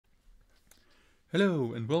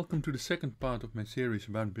Hello and welcome to the second part of my series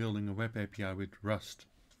about building a web API with Rust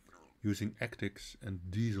using Actix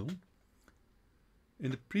and Diesel.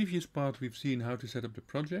 In the previous part we've seen how to set up the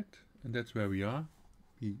project, and that's where we are.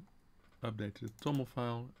 We updated the TOML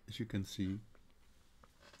file, as you can see.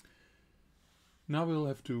 Now we'll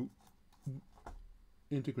have to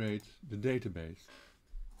integrate the database.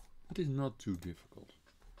 It is not too difficult.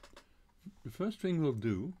 The first thing we'll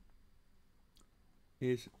do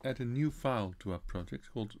is add a new file to our project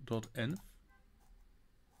called .env.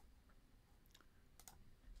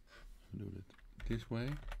 Do it this way.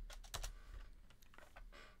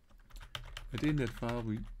 And in that file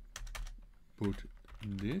we put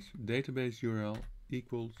this database URL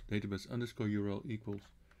equals database_URL equals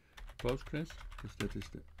postgres, because that is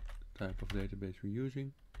the type of database we're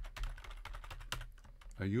using.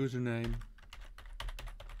 Our username,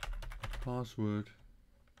 password.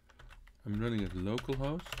 I'm running at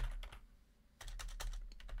localhost.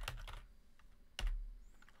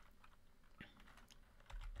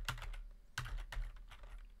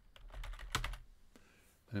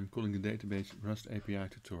 And I'm calling the database Rust API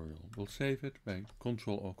tutorial. We'll save it by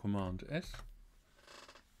Ctrl or Command S.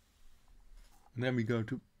 And then we go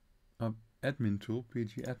to our admin tool,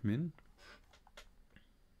 pgadmin.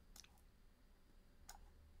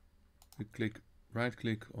 We right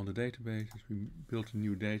click on the database as we built a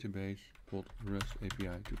new database called Rust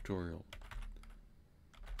API tutorial.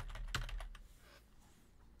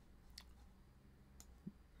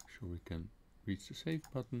 Make sure we can reach the save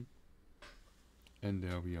button. And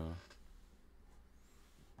there we are.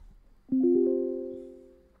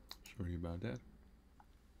 Sorry about that.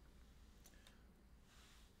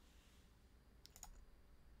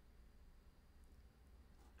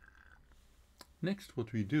 Next,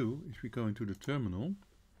 what we do is we go into the terminal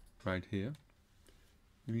right here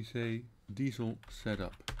and we say Diesel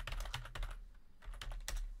setup.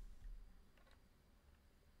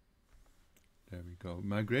 There we go.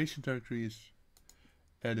 Migration directory is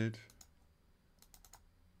added.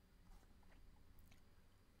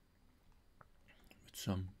 With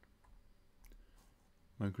some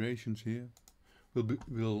migrations here.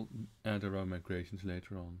 We'll add our own migrations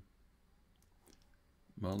later on.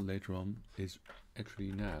 Well, later on is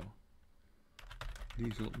actually now.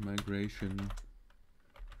 Diesel migration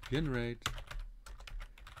generate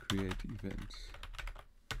create events.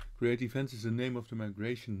 Create events is the name of the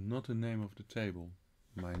migration, not the name of the table,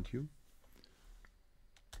 mind you.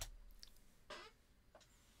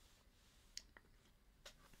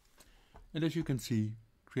 And as you can see,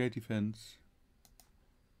 create events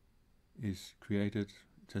is created.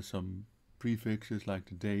 It has some prefixes like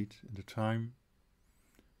the date and the time.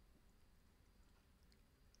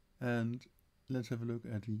 And let's have a look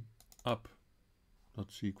at the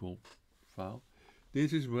up.sql file.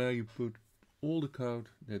 This is where you put all the code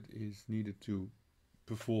that is needed to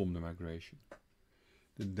perform the migration.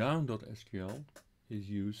 The down.sql is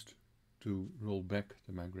used to roll back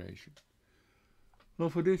the migration.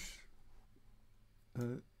 Well, for this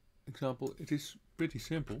example, it is pretty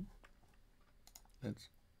simple. Let's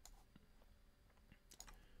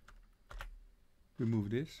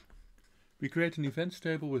remove this. We create an events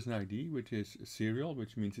table with an ID, which is a serial,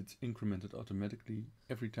 which means it's incremented automatically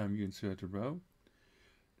every time you insert a row.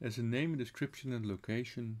 There's a name, a description and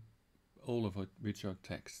location, all of which are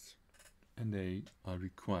texts. And they are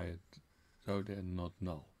required, so they're not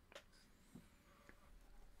null.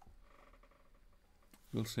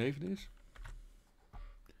 We'll save this.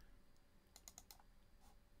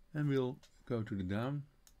 And we'll go to the down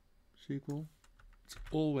SQL. It's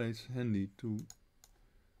always handy to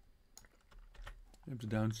have the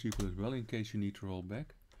down SQL as well in case you need to roll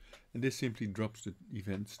back. And this simply drops the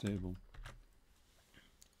events table.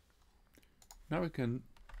 Now we can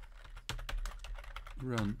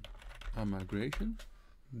run our migration,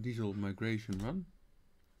 Diesel migration run.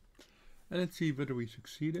 And let's see whether we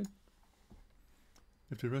succeeded.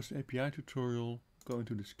 With the Rust API tutorial, go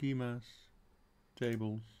into the schemas,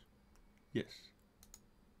 tables. Yes.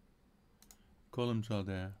 Columns are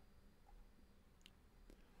there.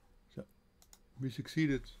 So we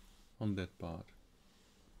succeeded on that part.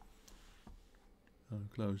 I'll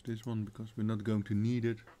close this one because we're not going to need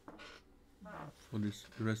it for the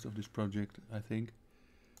rest of this project, I think.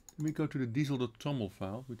 Then we go to the diesel.toml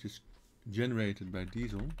file, which is generated by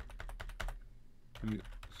Diesel. And we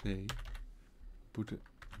say put a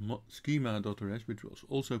schema.rs, which was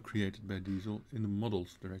also created by Diesel, in the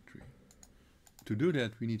models directory. To do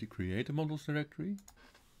that, we need to create a models directory.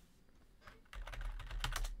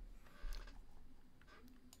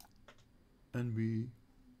 And we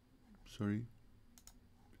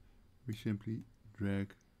simply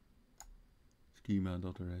drag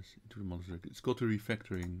schema.rs into the models directory. It's called the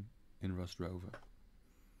refactoring in Rust Rover.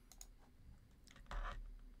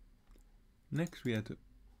 Next we had the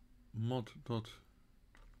mod.rs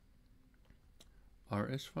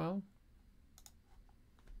file.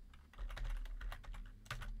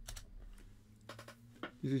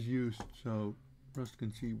 This is used so Rust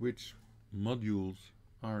can see which modules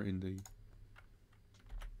are in the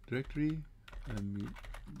directory, and we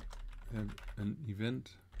have an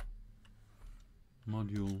event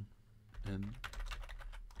module and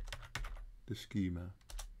the schema.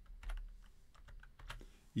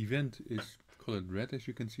 Event is colored red, as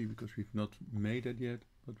you can see, because we've not made that yet,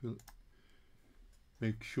 but we'll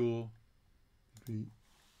make sure that we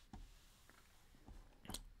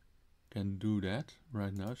can do that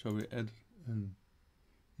right now. So we add an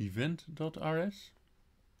event.rs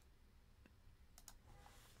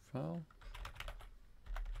file.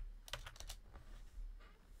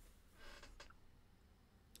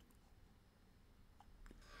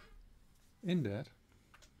 In that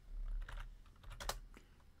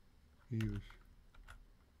we use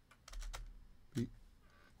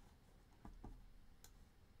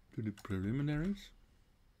to the preliminaries,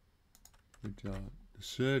 which are the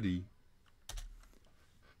SERDI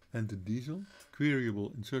and the Diesel.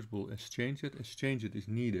 Queryable, insertable as changed. As changed is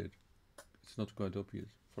needed. It's not quite obvious.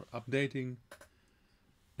 For updating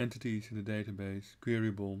entities in the database,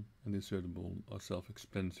 queryable and insertable are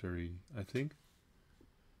self-explanatory, I think.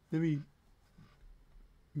 Then we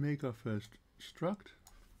make our first struct.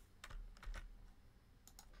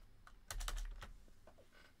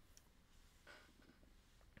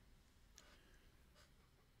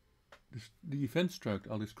 The event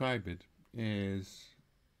struct, I'll describe it,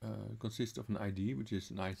 consists of an ID, which is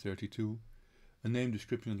an I32, a name,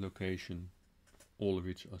 description, and location, all of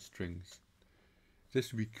which are strings. It has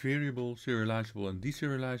to be queryable, serializable, and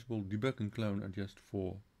deserializable. Debug and clone are just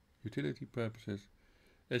for utility purposes.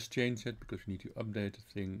 As changed set, because we need to update the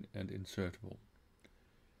thing, and insertable.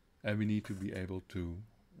 And we need to be able to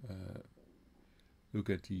look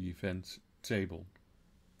at the events table,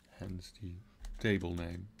 hence the table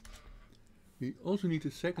name. We also need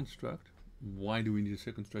a second struct. Why do we need a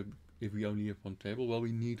second struct if we only have one table? Well,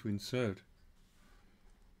 we need to insert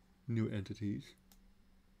new entities.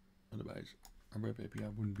 Otherwise, our web API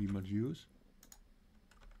wouldn't be much use.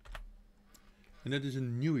 And that is a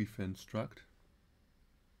new event struct.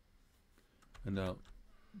 And I'll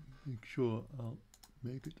make sure I'll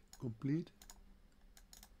make it complete.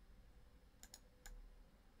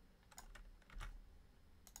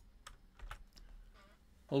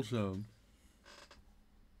 Also,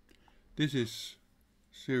 this is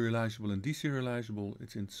serializable and deserializable.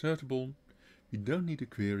 It's insertable. We don't need to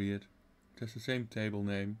query it. It has the same table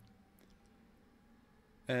name.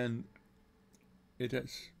 And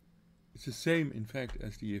it's the same, in fact,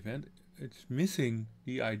 as the event. It's missing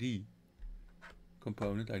the ID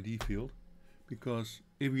component, ID field, because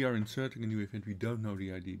if we are inserting a new event, we don't know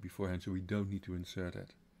the ID beforehand, so we don't need to insert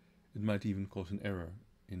it. It might even cause an error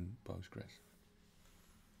in Postgres.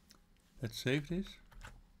 Let's save this.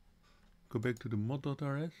 Go back to the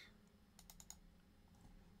mod.rs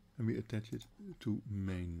and we attach it to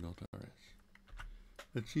main.rs.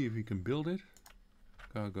 Let's see if we can build it.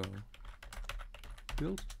 Cargo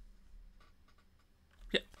build.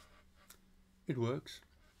 Yeah, it works.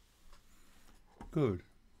 Good.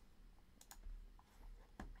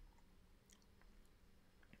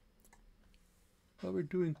 Well, we're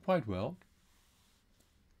doing quite well.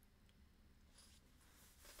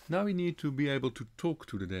 Now we need to be able to talk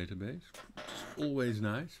to the database, which is always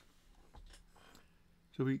nice.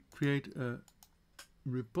 So we create a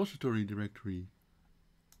repository directory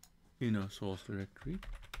in our source directory.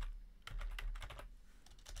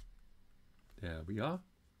 There we are.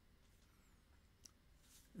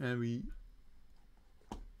 And we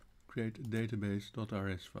create a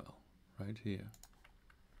database.rs file right here.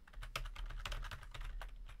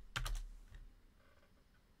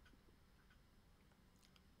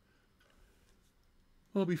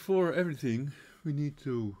 Well, before everything, we need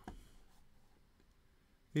to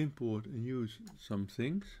import and use some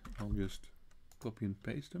things. I'll just copy and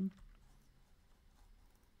paste them.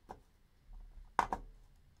 The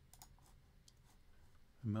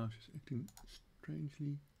mouse is acting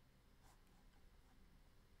strangely.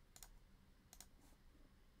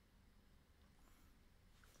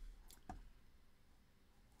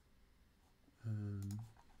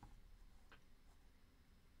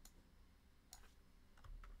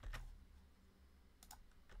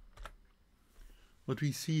 What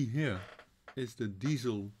we see here is the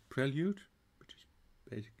Diesel prelude, which is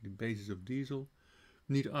basically the basis of Diesel.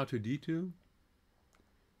 We need R2D2,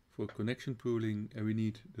 for connection pooling, and we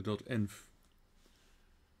need the .env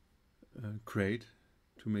crate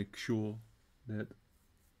to make sure that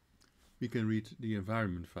we can read the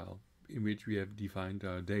environment file in which we have defined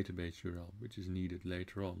our database URL, which is needed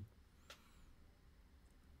later on.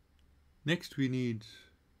 Next we need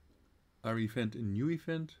our event and new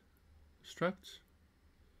event structs,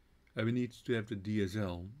 and we need to have the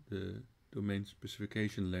DSL, the domain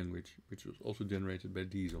specification language, which was also generated by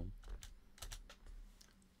Diesel.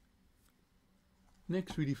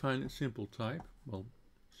 Next we define a simple type. Well,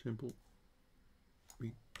 simple.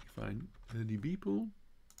 We define a DB pool.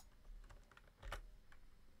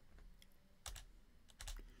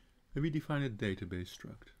 And we define a database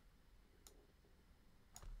struct.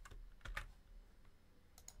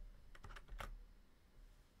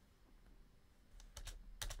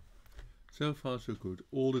 So far so good.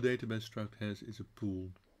 All the database struct has is a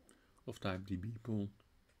pool of type DB pool.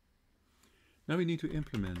 Now we need to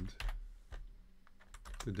implement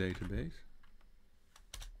the database.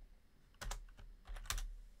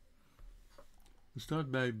 We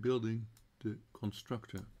start by building the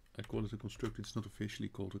constructor. I call it a constructor, it's not officially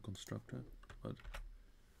called a constructor, but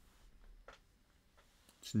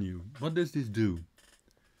it's new. What does this do?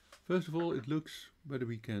 First of all, it looks whether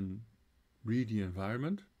we can read the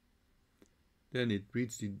environment. Then it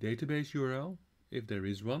reads the database URL, if there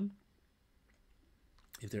is one.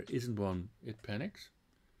 If there isn't one, it panics.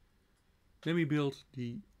 Then we build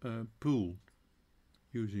the pool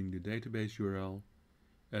using the database URL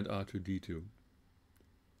and R2D2.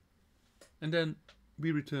 And then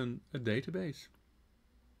we return a database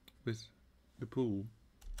with the pool.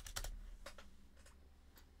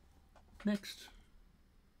 Next,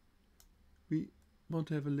 we want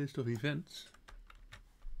to have a list of events.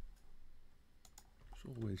 It's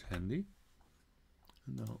always handy.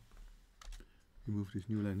 And now we move this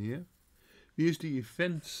new line here. We use the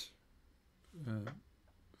events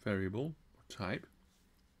variable or type.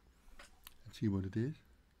 Let's see what it is.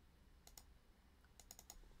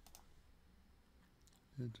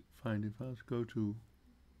 And find if files, go to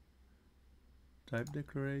type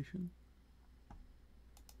declaration.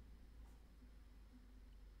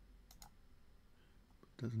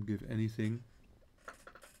 Doesn't give anything.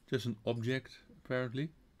 Just an object apparently.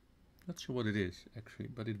 Not sure what it is actually,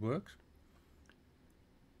 but it works.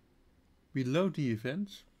 We load the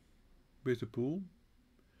events with the pool.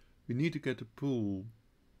 We need to get the pool.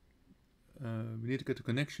 We need to get the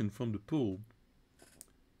connection from the pool.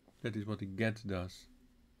 That is what the get does.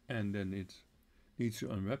 And then it needs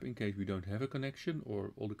to unwrap in case we don't have a connection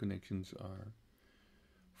or all the connections are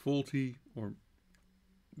faulty or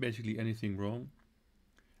basically anything wrong.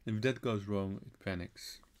 And if that goes wrong, it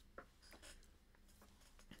panics.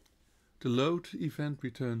 The load event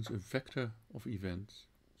returns a vector of events.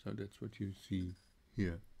 So that's what you see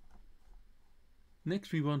here.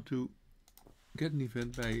 Next we want to get an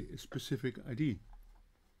event by a specific ID.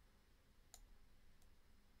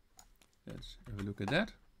 Let's have a look at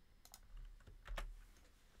that.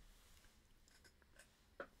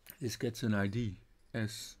 This gets an ID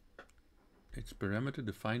as its parameter,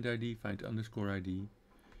 the find ID, find underscore ID,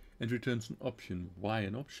 and returns an option. Why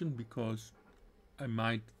an option? Because I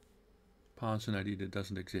might pass an ID that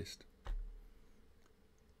doesn't exist.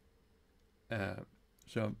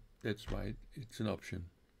 So that's why it's an option.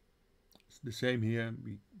 It's the same here.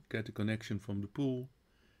 We get a connection from the pool.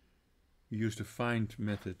 We use the find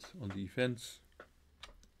method on the events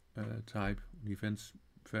type, the events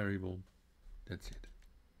variable. That's it.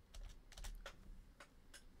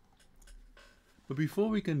 But before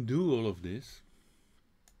we can do all of this,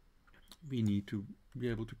 we need to be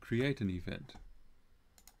able to create an event.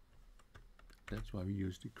 That's why we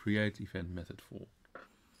use the create event method for.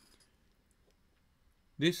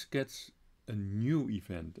 This gets a new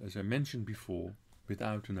event, as I mentioned before,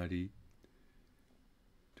 without an ID,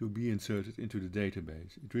 to be inserted into the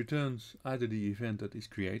database. It returns either the event that is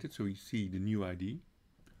created, so we see the new ID,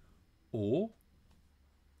 or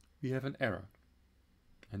we have an error,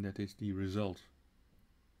 and that is the result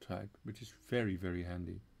type, which is very, very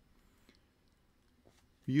handy.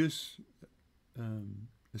 We use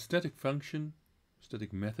a static function,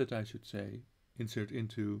 static method I should say, insert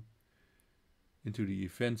into the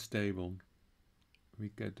events table. We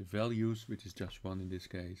get the values, which is just one in this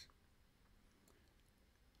case,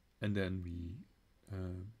 and then we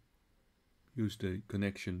use the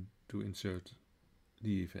connection to insert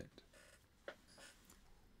the event.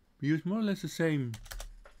 We use more or less the same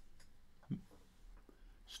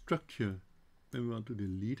structure when we want to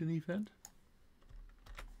delete an event.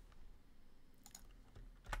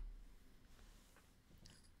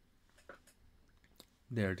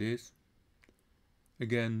 There it is.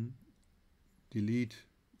 again delete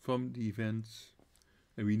from the events,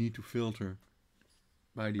 and we need to filter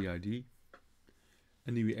by the ID,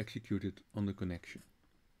 and then we execute it on the connection.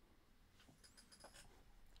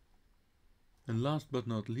 And last but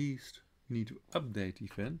not least, we need to update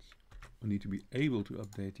events. We need to be able to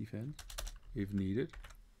update events if needed.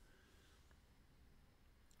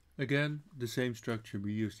 Again, the same structure.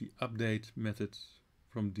 We use the update methods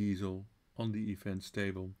from Diesel on the events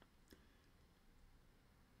table,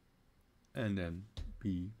 and then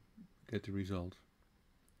we get the result,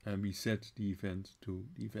 and we set the event to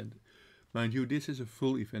the event. Mind you, this is a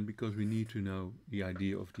full event because we need to know the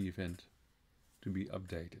ID of the event to be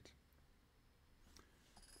updated.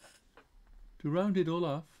 To round it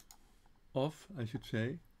all off, I should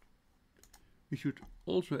say, we should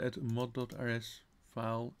also add a mod.rs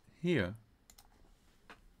file here.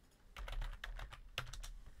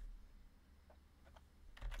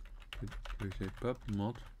 We say pub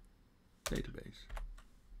mod database,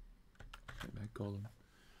 my column,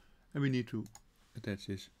 and we need to attach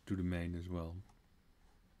this to the main as well.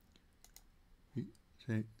 We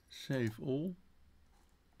say save all,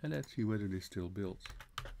 and let's see whether this still builds.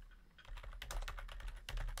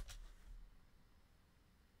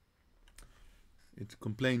 It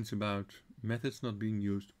complains about methods not being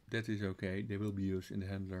used. That is okay, they will be used in the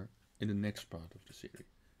handler in the next part of the series,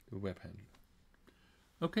 the web handler.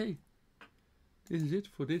 Okay, this is it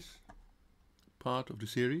for this part of the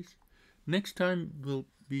series. Next time we'll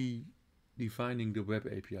be defining the web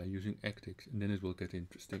API using Actix, and then it will get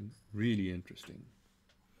interesting, really interesting.